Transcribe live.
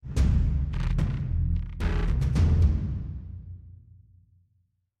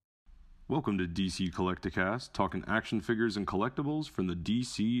Welcome to DC Collecticast, talking action figures and collectibles from the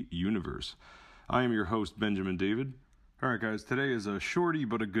DC universe. I am your host, Benjamin David. Alright guys, today is a shorty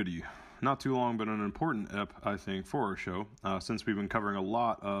but a goodie. Not too long, but an important ep, I think, for our show, since we've been covering a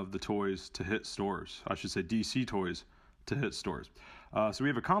lot of the toys to hit stores. I should say DC toys to hit stores. So we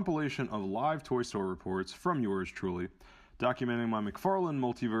have a compilation of live toy store reports from yours truly, documenting my McFarlane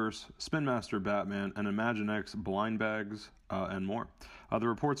Multiverse, Spin Master Batman, and Imaginext blind bags, and more. The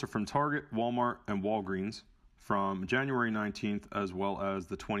reports are from Target, Walmart, and Walgreens from January 19th as well as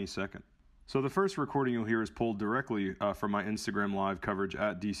the 22nd. So the first recording you'll hear is pulled directly from my Instagram live coverage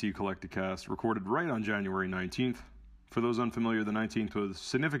at DC Collecticast, recorded right on January 19th. For those unfamiliar, the 19th was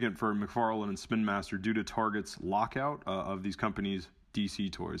significant for McFarlane and Spin Master due to Target's lockout of these companies'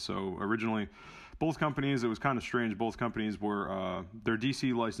 DC toys. So originally, both companies, it was kind of strange, both companies were, their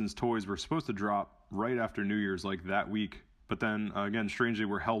DC licensed toys were supposed to drop right after New Year's, like that week, but then again, strangely,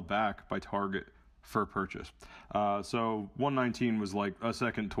 were held back by Target for purchase. So 119 was like a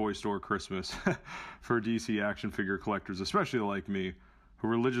second toy store Christmas for DC action figure collectors, especially like me, who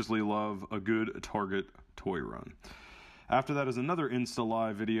religiously love a good Target toy run. After that is another Insta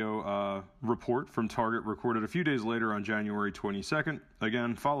Live video report from Target recorded a few days later on January 22nd.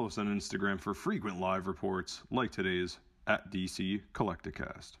 Again, follow us on Instagram for frequent live reports like today's at DC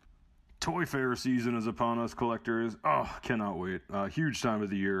Collecticast. Toy Fair season is upon us, collectors. Oh, cannot wait. Huge time of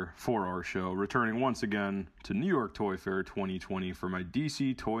the year for our show. Returning once again to New York Toy Fair 2020 for my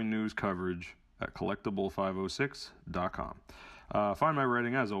DC toy news coverage at collectible506.com. Find my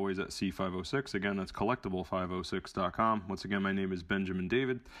writing, as always, at C506. Again, that's collectible506.com. Once again, my name is Benjamin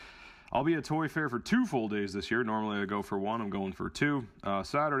David. I'll be at Toy Fair for 2 full days this year. Normally I go for 1. I'm going for 2.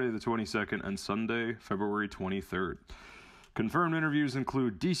 Saturday the 22nd and Sunday, February 23rd. Confirmed interviews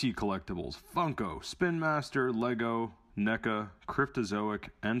include DC Collectibles, Funko, Spin Master, Lego, NECA, Cryptozoic,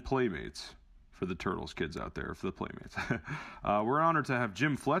 and Playmates. For the Turtles kids out there, for the Playmates. We're honored to have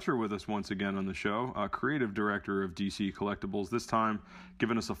Jim Fletcher with us once again on the show, creative director of DC Collectibles, this time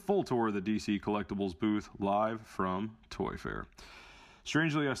giving us a full tour of the DC Collectibles booth live from Toy Fair.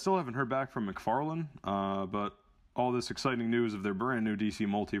 Strangely, I still haven't heard back from McFarlane, but all this exciting news of their brand new DC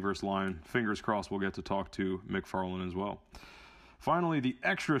Multiverse line, fingers crossed we'll get to talk to McFarlane as well. Finally, the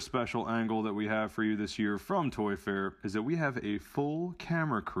extra special angle that we have for you this year from Toy Fair is that we have a full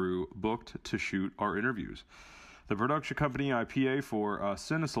camera crew booked to shoot our interviews. The production company IPA for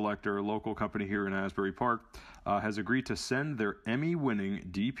CineSelector, a local company here in Asbury Park, has agreed to send their Emmy-winning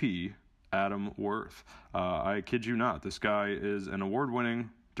DP, Adam Worth. I kid you not, this guy is an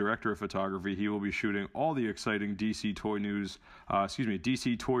award-winning director of photography. He will be shooting all the exciting DC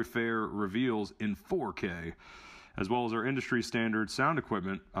DC Toy Fair reveals in 4K. As well as our industry standard sound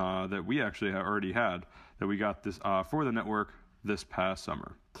equipment that we actually already had, that we got this for the network this past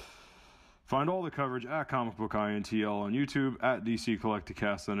summer. Find all the coverage at Comic Book INTL on YouTube, at DC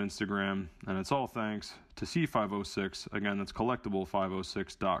Collecticast on Instagram, and it's all thanks to C506. Again, that's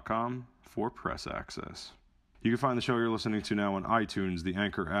collectible506.com for press access. You can find the show you're listening to now on iTunes, the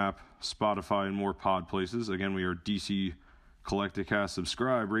Anchor app, Spotify, and more pod places. Again, we are DC Collecticast.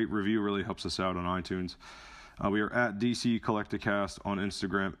 Subscribe, rate, review really helps us out on iTunes. We are at DC Collecticast on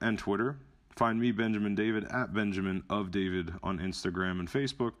Instagram and Twitter. Find me, Benjamin David, at Benjamin of David on Instagram and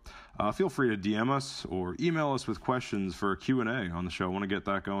Facebook. Feel free to DM us or email us with questions for a Q&A on the show. I want to get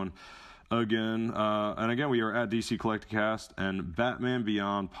that going again. And again, we are at DC Collecticast and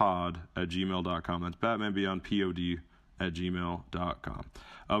batmanbeyondpod@gmail.com. That's batmanbeyondpod@gmail.com.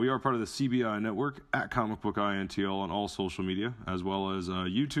 We are part of the CBI network at Comic Book INTL on all social media, as well as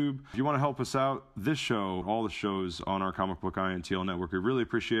YouTube. If you want to help us out, this show, all the shows on our Comic Book INTL network, we really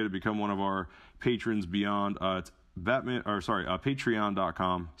appreciate it. Become one of our patrons beyond. It's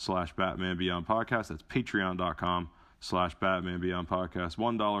patreon.com/Batman Beyond Podcast. That's patreon.com/Batman Beyond Podcast.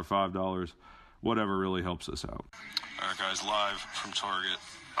 $1, $5, whatever really helps us out. All right, guys, live from Target.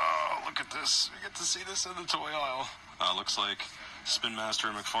 Oh, look at this. We get to see this in the toy aisle. Looks like Spin Master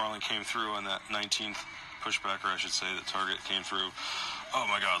and McFarlane came through on that 19th pushback, or I should say that Target came through. Oh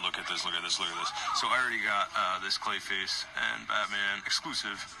my god, look at this, look at this, look at this. So I already got this Clayface and Batman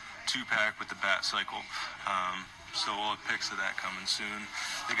exclusive 2-pack with the Bat Cycle. So we'll have pics of that coming soon.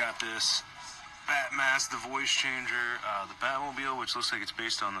 They got this Batmask, the voice changer, the Batmobile, which looks like it's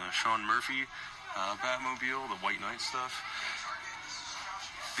based on the Sean Murphy Batmobile, the White Knight stuff.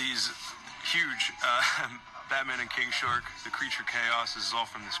 These huge Batman and King Shark, the Creature Chaos. This is all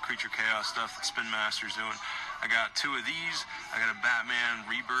from this Creature Chaos stuff that Spin Master's doing. I got 2 of these. I got a Batman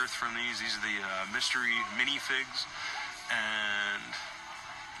Rebirth from these. These are the mystery minifigs. And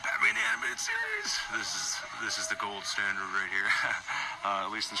Batman Animated Series. This is the gold standard right here, at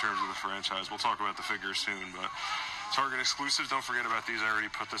least in terms of the franchise. We'll talk about the figures soon, but Target exclusives, don't forget about these. I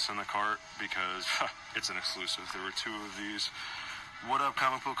already put this in the cart because it's an exclusive. There were 2 of these. What up,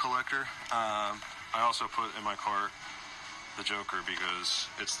 comic book collector? I also put in my cart the Joker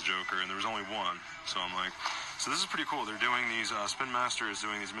because it's the Joker, and there was only one. So I'm like, so this is pretty cool. They're doing these, Spin Master is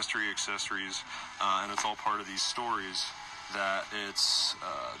doing these mystery accessories, and it's all part of these stories that it's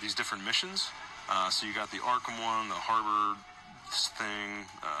these different missions. So you got the Arkham one, the Harbor thing,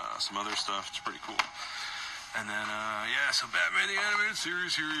 some other stuff. It's pretty cool. And then, yeah, so Batman the Animated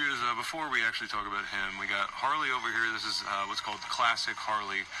Series, here he is. Before we actually talk about him, we got Harley over here. This is what's called the Classic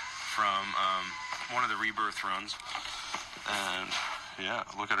Harley from one of the Rebirth runs. And, yeah,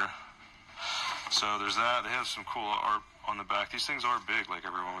 look at her. So there's that. They have some cool art on the back. These things are big, like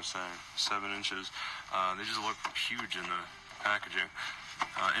everyone was saying, 7 inches. They just look huge in the packaging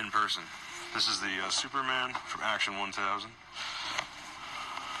in person. This is the Superman from Action 1000.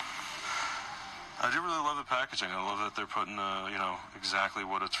 I do really love the packaging. I love that they're putting, you know, exactly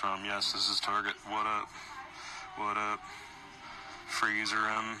what it's from. Yes, this is Target. What up? What up? Freezer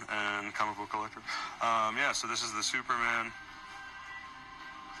M and Comic Book Collector. Yeah, so this is the Superman.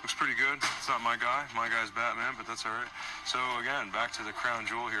 Looks pretty good. It's not my guy. My guy's Batman, but that's all right. So, again, back to the crown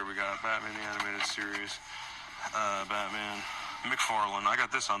jewel here. We got Batman the Animated Series, Batman McFarlane. I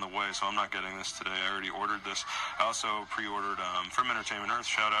got this on the way, so I'm not getting this today. I already ordered this. I also pre-ordered, from Entertainment Earth,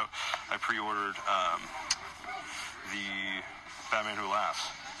 shout out, I pre-ordered the Batman Who Laughs.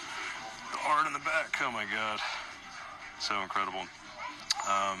 The art in the back, oh my god. So incredible.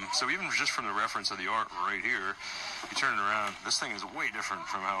 So even just from the reference of the art right here, you turn it around, this thing is way different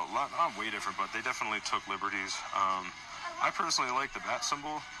from how, not way different, but they definitely took liberties. I personally like the bat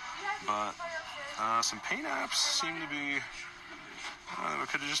symbol, but some paint apps seem to be, it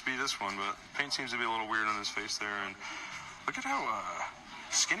could just be this one, but paint seems to be a little weird on his face there, and look at how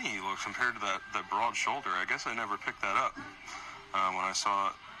skinny he looks compared to that broad shoulder. I guess I never picked that up when I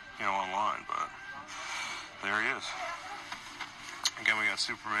saw it, you know, online, but there he is. Again, we got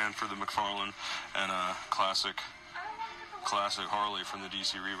Superman for the McFarlane and classic Harley from the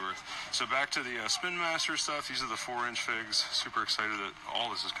DC Rebirth. So back to the Spin Master stuff. These are the 4-inch figs. Super excited that all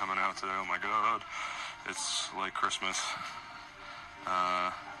this is coming out today. Oh my god, it's like Christmas.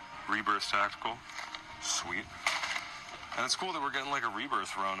 Rebirth Tactical, sweet. And it's cool that we're getting like a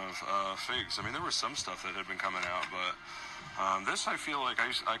Rebirth run of figs. I mean, there was some stuff that had been coming out, but this I feel like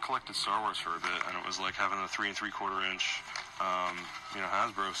I collected Star Wars for a bit, and it was like having a 3 3/4 inch, you know,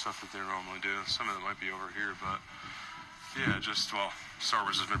 Hasbro stuff that they normally do. Some of it might be over here, but yeah, just, well, Star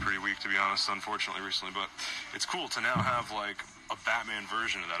Wars has been pretty weak, to be honest, unfortunately, recently, but it's cool to now have like a Batman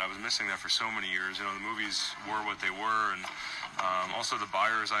version of that. I was missing that for so many years. You know, the movies were what they were, and also the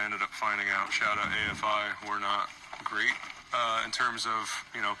buyers, I ended up finding out, shout out AFI, were not great in terms of,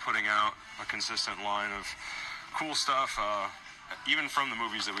 you know, putting out a consistent line of cool stuff, even from the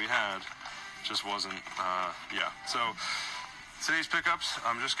movies that we had, just wasn't, yeah. So today's pickups,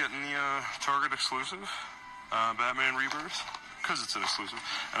 I'm just getting the Target exclusive Batman Rebirth, because it's an exclusive,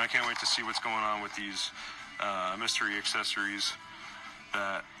 and I can't wait to see what's going on with these mystery accessories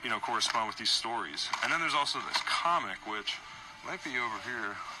that, you know, correspond with these stories. And then there's also this comic, which might be over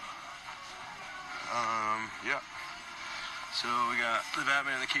here. Yeah. So we got the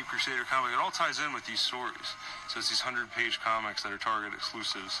Batman and the Cape Crusader comic. It all ties in with these stories. So it's these 100-page comics that are Target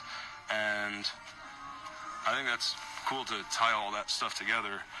exclusives. And I think that's cool to tie all that stuff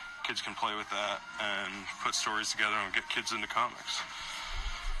together. Kids can play with that and put stories together and get kids into comics.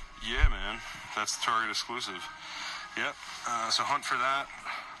 Yeah, man. That's the Target exclusive. Yep. So hunt for that.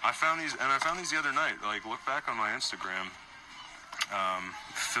 I found these the other night. Like, look back on my Instagram,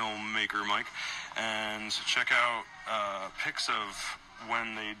 filmmaker Mike, and check out pics of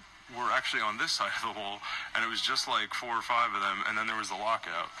when they were actually on this side of the wall, and it was just like 4 or 5 of them, and then there was the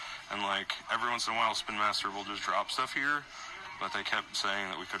lockout. And like every once in a while, Spin Master will just drop stuff here, but they kept saying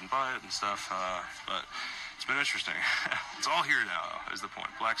that we couldn't buy it and stuff. But it's been interesting. It's all here now, is the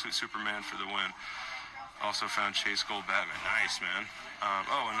point. Black Suit Superman for the win. Also found Chase Gold Batman. Nice, man.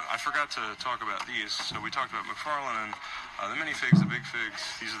 Oh, and I forgot to talk about these. So we talked about McFarlane and the minifigs, the big figs.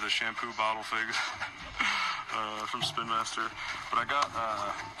 These are the shampoo bottle figs from Spin Master. But I got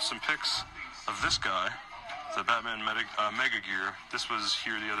some pics of this guy, the Batman Mega Gear. This was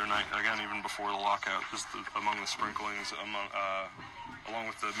here the other night, again, even before the lockout. This is among the sprinklings, along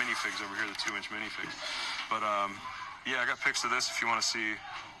with the minifigs over here, the 2-inch minifigs. But yeah, I got pics of this if you want to see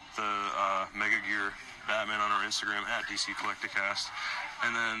the Mega Gear Batman on our Instagram at DC Collecticast.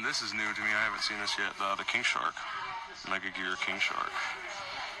 And then this is new to me. I haven't seen this yet. The King Shark, Mega Gear King Shark.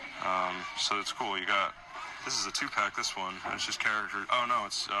 So it's cool. You got, this is a 2-pack, this one, and it's just character. Oh no,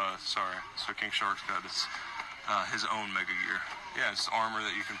 it's, sorry. So King Shark's got his own Mega Gear. Yeah, it's armor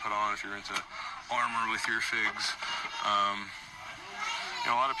that you can put on if you're into armor with your figs. You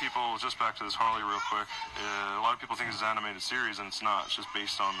know, a lot of people, just back to this Harley real quick, a lot of people think it's an animated series, and it's not. It's just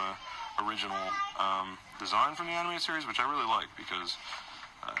based on the original design from the animated series, which I really like, because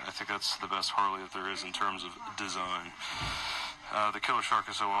I think that's the best Harley that there is in terms of design. The Killer Shark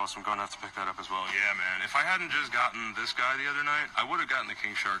is so awesome. I'm going to have to pick that up as well. Yeah, man. If I hadn't just gotten this guy the other night, I would have gotten the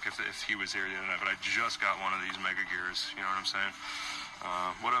King Shark if he was here the other night, but I just got one of these Mega Gears. You know what I'm saying?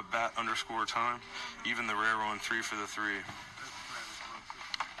 What up, Bat_time? Even the rare one, 3 for the 3.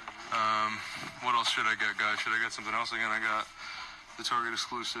 What else should I get, guys? Should I get something else again? I got the Target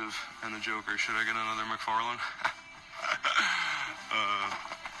exclusive and the Joker. Should I get another McFarlane?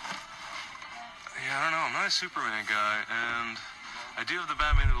 Yeah, I don't know. I'm not a Superman guy, and I do have the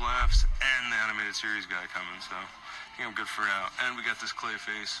Batman Who Laughs and the animated series guy coming, so I think I'm good for now. And we got this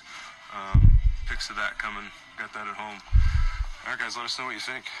Clayface. Pics of that coming. Got that at home. Alright, guys, let us know what you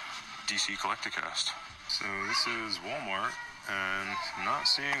think. DC Collecticast. So this is Walmart, and I'm not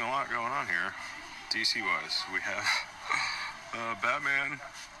seeing a lot going on here. DC-wise, we have Batman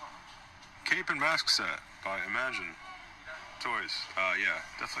Cape and Mask set by Imagine Toys. Yeah,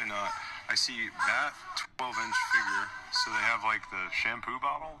 definitely not. I see Bat 12-inch figure, so they have like the shampoo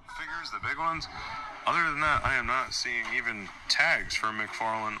bottle figures, the big ones. Other than that, I am not seeing even tags for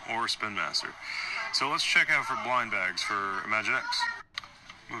McFarlane or Spin Master. So let's check out for blind bags for Imaginext.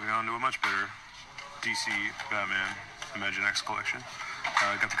 Moving on to a much better DC Batman Imaginext collection.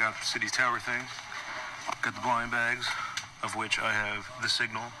 Got the Gotham City Tower thing. Got the blind bags, of which I have the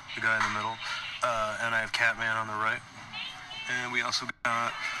Signal, the guy in the middle, and I have Catman on the right. And we also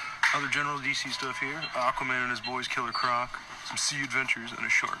got other general DC stuff here. Aquaman and his boys, Killer Croc, some Sea Adventures, and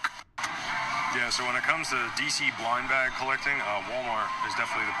a shark. Yeah, so when it comes to DC blind bag collecting, Walmart is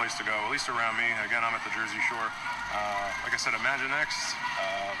definitely the place to go, at least around me. Again, I'm at the Jersey Shore. Like I said, Imaginext,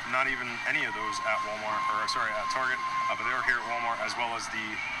 not even any of those at Walmart, or sorry, at Target, but they are here at Walmart, as well as the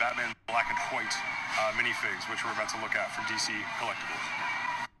Batman Black and White minifigs, which we're about to look at from DC Collectibles.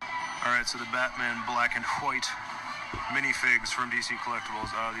 All right, so the Batman Black and White minifigs from DC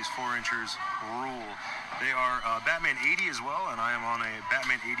Collectibles. These 4-inchers rule. They are Batman 80 as well, and I am on a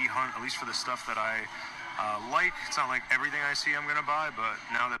Batman 80 hunt, at least for the stuff that I like. It's not like everything I see I'm going to buy, but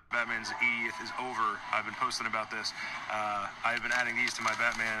now that Batman's 80th is over, I've been posting about this. I've been adding these to my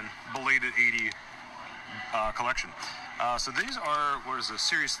Batman belated 80 collection. So these are, what is this,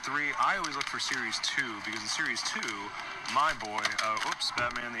 Series 3? I always look for Series 2, because in Series 2, my boy,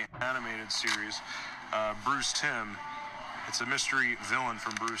 Batman the Animated Series, Bruce Timm, it's a mystery villain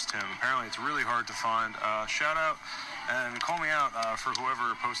from Bruce Timm. Apparently it's really hard to find. Shout out and call me out for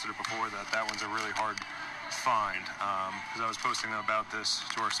whoever posted it before that one's a really hard find, because I was posting about this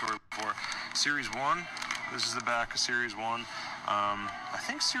to our store before. Series 1, this is the back of Series 1. I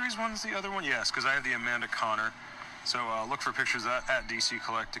think Series 1 is the other one, yes, because I have the Amanda Connor. So look for pictures at DC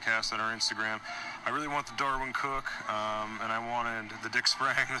Collecticast on our Instagram. I really want the Darwin Cook, and I wanted the Dick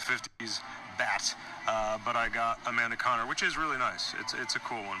Sprang, the 50s Bat, but I got Amanda Connor, which is really nice. It's a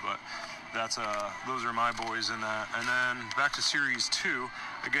cool one, but that's those are my boys in that. And then back to Series 2.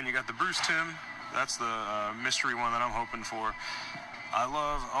 Again, you got the Bruce Timm. That's the mystery one that I'm hoping for. I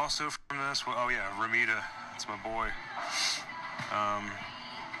love also from this. Oh yeah, Ramita. That's my boy.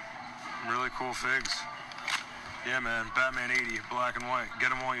 Really cool figs. Yeah, man, Batman 80, black and white. Get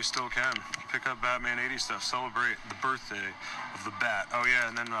them while you still can. Pick up Batman 80 stuff. Celebrate the birthday of the Bat. Oh, yeah,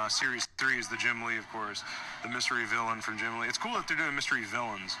 and then Series 3 is the Jim Lee, of course. The mystery villain from Jim Lee. It's cool that they're doing mystery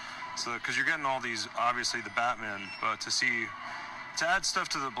villains. So, because you're getting all these, obviously, the Batman, but to add stuff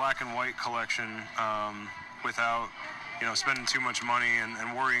to the black and white collection without, spending too much money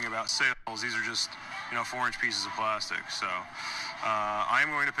and worrying about sales, these are just, 4-inch pieces of plastic. So, I am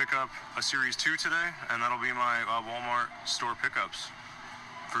going to pick up a Series 2 today, and that'll be my Walmart store pickups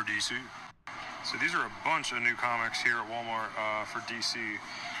for DC. So these are a bunch of new comics here at Walmart for DC.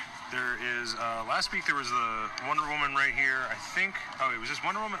 There is, last week there was the Wonder Woman right here. I think, it was just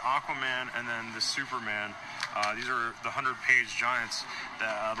Wonder Woman, Aquaman, and then the Superman. These are the 100-page giants, the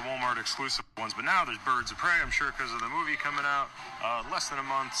Walmart exclusive ones. But now there's Birds of Prey, I'm sure, because of the movie coming out. Less than a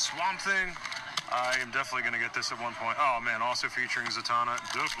month. Swamp Thing. I am definitely going to get this at one point. Oh, man, also featuring Zatanna.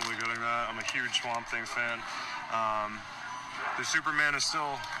 Definitely getting that. I'm a huge Swamp Thing fan. The Superman is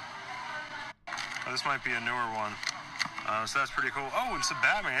still... this might be a newer one. So that's pretty cool. Oh, and some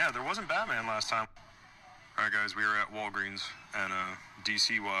Batman. Yeah, there wasn't Batman last time. All right, guys, we are at Walgreens. And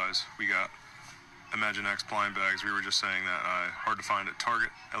DC-wise, we got Imaginext blind bags. We were just saying that hard to find at Target,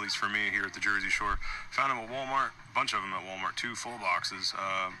 at least for me here at the Jersey Shore. Found them at Walmart, a bunch of them at Walmart, 2 full boxes.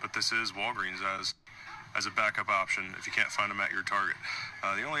 But this is Walgreens as a backup option if you can't find them at your Target.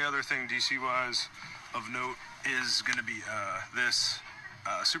 The only other thing DC-wise of note is going to be this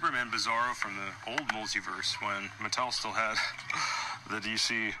Superman Bizarro from the old multiverse when Mattel still had the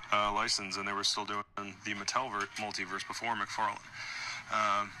DC license and they were still doing the Mattel multiverse before McFarlane.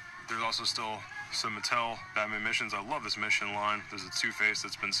 There's also still some Mattel Batman missions. I love this mission line. There's a Two-Face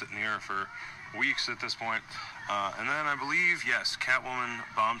that's been sitting here for weeks at this point. And then I believe, yes, Catwoman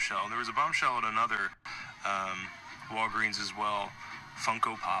Bombshell. There was a Bombshell at another Walgreens as well.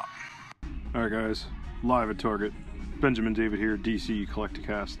 Funko Pop. All right, guys. Live at Target. Benjamin David here, DC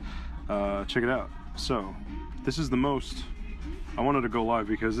Collecticast. Check it out. So, this is the most... I wanted to go live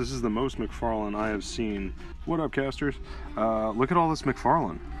because this is the most McFarlane I have seen. What up, casters? Look at all this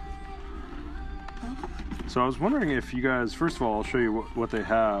McFarlane. So I was wondering if you guys, first of all, I'll show you what they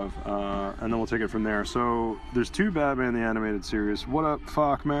have, and then we'll take it from there. So there's 2 Batman the Animated Series. What up,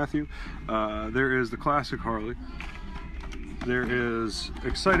 Fuck Matthew? There is the classic Harley. There is,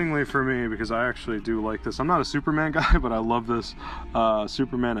 excitingly for me, because I actually do like this. I'm not a Superman guy, but I love this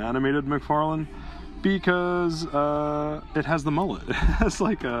Superman animated McFarlane because it has the mullet. It has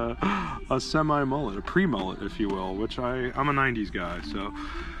like a semi-mullet, a pre-mullet, if you will, which I'm a 90s guy,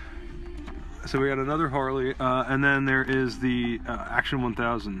 So we got another Harley, and then there is the Action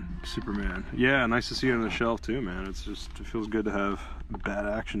 1000 Superman. Yeah, nice to see it on the shelf too, man. It feels good to have bad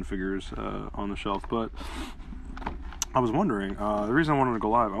action figures on the shelf. But I was wondering, the reason I wanted to go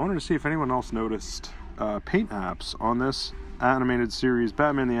live, I wanted to see if anyone else noticed paint apps on this animated series,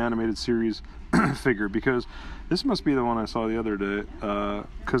 Batman the Animated Series figure, because this must be the one I saw the other day,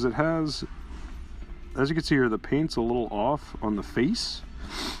 because it has, as you can see here, the paint's a little off on the face.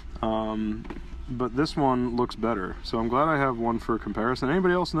 But this one looks better, so I'm glad I have one for comparison.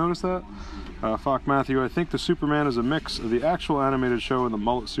 Anybody else notice that? Fuck Matthew, I think the Superman is a mix of the actual animated show and the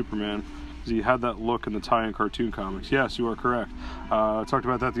mullet Superman, because he had that look in the tie-in cartoon comics. Yes, you are correct. I talked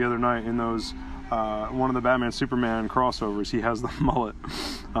about that the other night in those one of the Batman Superman crossovers. He has the mullet.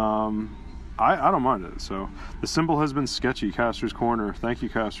 I don't mind it. So the symbol has been sketchy. Caster's Corner. Thank you,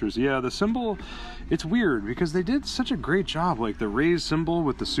 Casters. Yeah, the symbol, it's weird because they did such a great job, like the raised symbol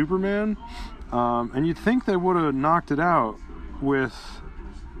with the Superman, and you'd think they would have knocked it out with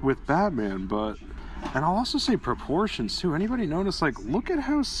Batman, but, and I'll also say proportions too. Anybody notice, like, look at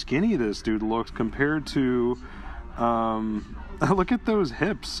how skinny this dude looks compared to, look at those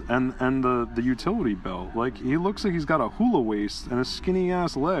hips and the utility belt. Like, he looks like he's got a hula waist and a skinny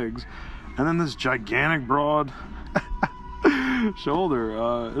ass legs. And then this gigantic broad shoulder.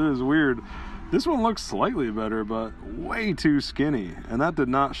 It is weird. This one looks slightly better, but way too skinny. And that did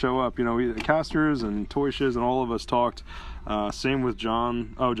not show up. You know, Casters and Toy Shiz and all of us talked. Same with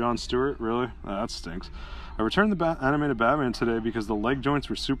John. Oh, John Stewart? Really? That stinks. I returned the animated Batman today because the leg joints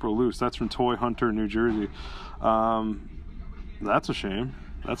were super loose. That's from Toy Hunter, New Jersey. That's a shame.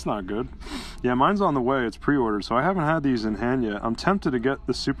 That's not good. Yeah, mine's on the way. It's pre-ordered, so I haven't had these in hand yet. I'm tempted to get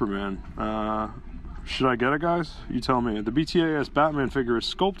the Superman. Should I get it, guys? You tell me. The BTAS Batman figure is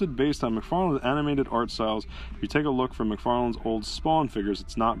sculpted based on McFarlane's animated art styles. If you take a look from McFarlane's old Spawn figures,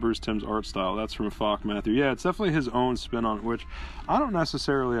 it's not Bruce Timm's art style. That's from Falk Matthew. Yeah, it's definitely his own spin on it, which I don't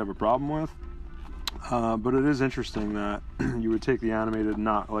necessarily have a problem with. But it is interesting that you would take the animated and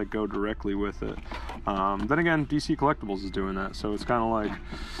not like go directly with it. Then again, DC Collectibles is doing that, so it's kind of like,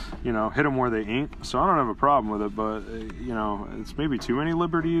 you know, hit them where they ain't. So I don't have a problem with it, but you know, it's maybe too many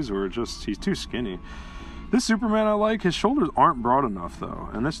liberties or just he's too skinny. This Superman I like, his shoulders aren't broad enough though,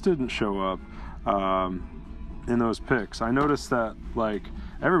 and this didn't show up in those pics. I noticed that, like,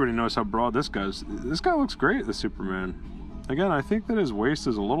 everybody knows how broad this guy's. This guy looks great, the Superman. Again, I think that his waist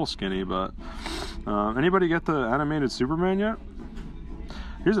is a little skinny, but anybody get the animated Superman yet?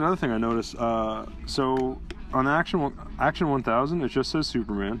 Here's another thing I noticed. So on the Action 1000, it just says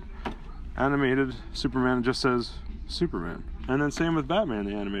Superman. Animated Superman, it just says Superman. And then same with Batman,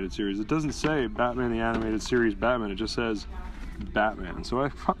 the animated series. It doesn't say Batman, the animated series, Batman. It just says Batman. So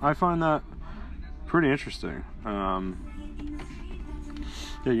I find that pretty interesting.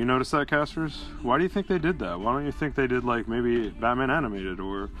 Yeah, you notice that, Casters? Why do you think they did that? Why don't you think they did, like, maybe Batman animated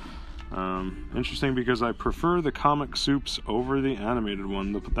or... interesting, because I prefer the comic soups over the animated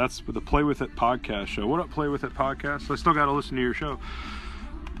one. That's the Play With It podcast show. What up, Play With It podcast? I still got to listen to your show.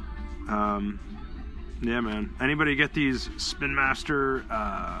 Yeah, man. Anybody get these Spin Master,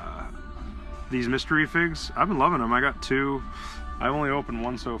 these mystery figs? I've been loving them. I got 2. I've only opened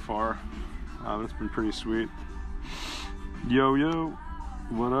 1 so far. It's been pretty sweet. Yo, yo.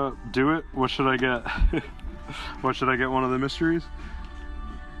 What up? Do it? What should I get? What should I get? One of the mysteries?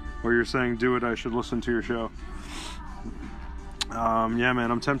 Or you're saying do it, I should listen to your show? Yeah,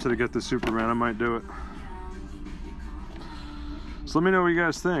 man, I'm tempted to get the Superman. I might do it. So let me know what you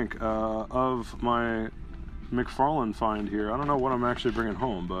guys think of my McFarlane find here. I don't know what I'm actually bringing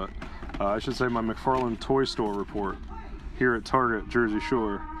home, but I should say my McFarlane toy store report here at Target, Jersey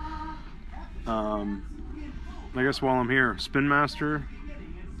Shore. I guess while I'm here, Spin Master,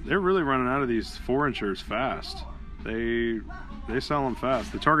 they're really running out of these 4-inchers fast. They sell them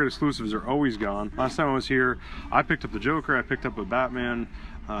fast. The Target exclusives are always gone. Last time I was here, I picked up the Joker, I picked up a Batman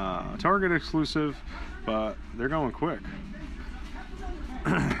Target exclusive, but they're going quick.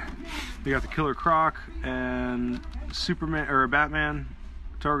 You got the Killer Croc and Superman or Batman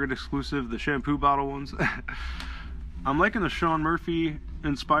Target exclusive, the shampoo bottle ones. I'm liking the Sean Murphy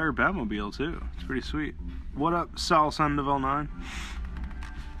inspired Batmobile too. It's pretty sweet. What up, Sal Sandoval 9?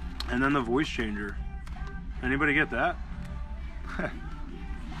 And then the voice changer. Anybody get that?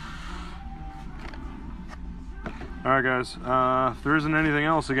 Alright guys, if there isn't anything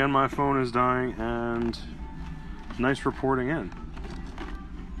else, again my phone is dying, and nice reporting in.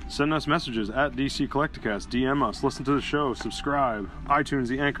 Send us messages at DC Collecticast, DM us, listen to the show, subscribe, iTunes,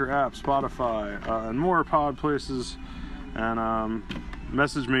 the Anchor app, Spotify, and more pod places, and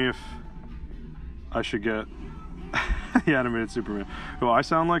message me if I should get the animated Superman. Oh, I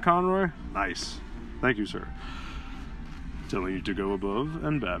sound like Conroy? Nice. Thank you, sir. Telling you to go above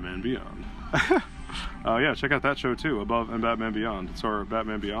and Batman Beyond. Yeah, check out that show too, Above and Batman Beyond. It's our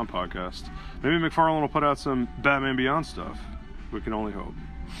Batman Beyond podcast. Maybe McFarlane will put out some Batman Beyond stuff. We can only hope.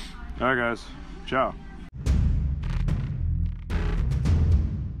 Alright guys, ciao.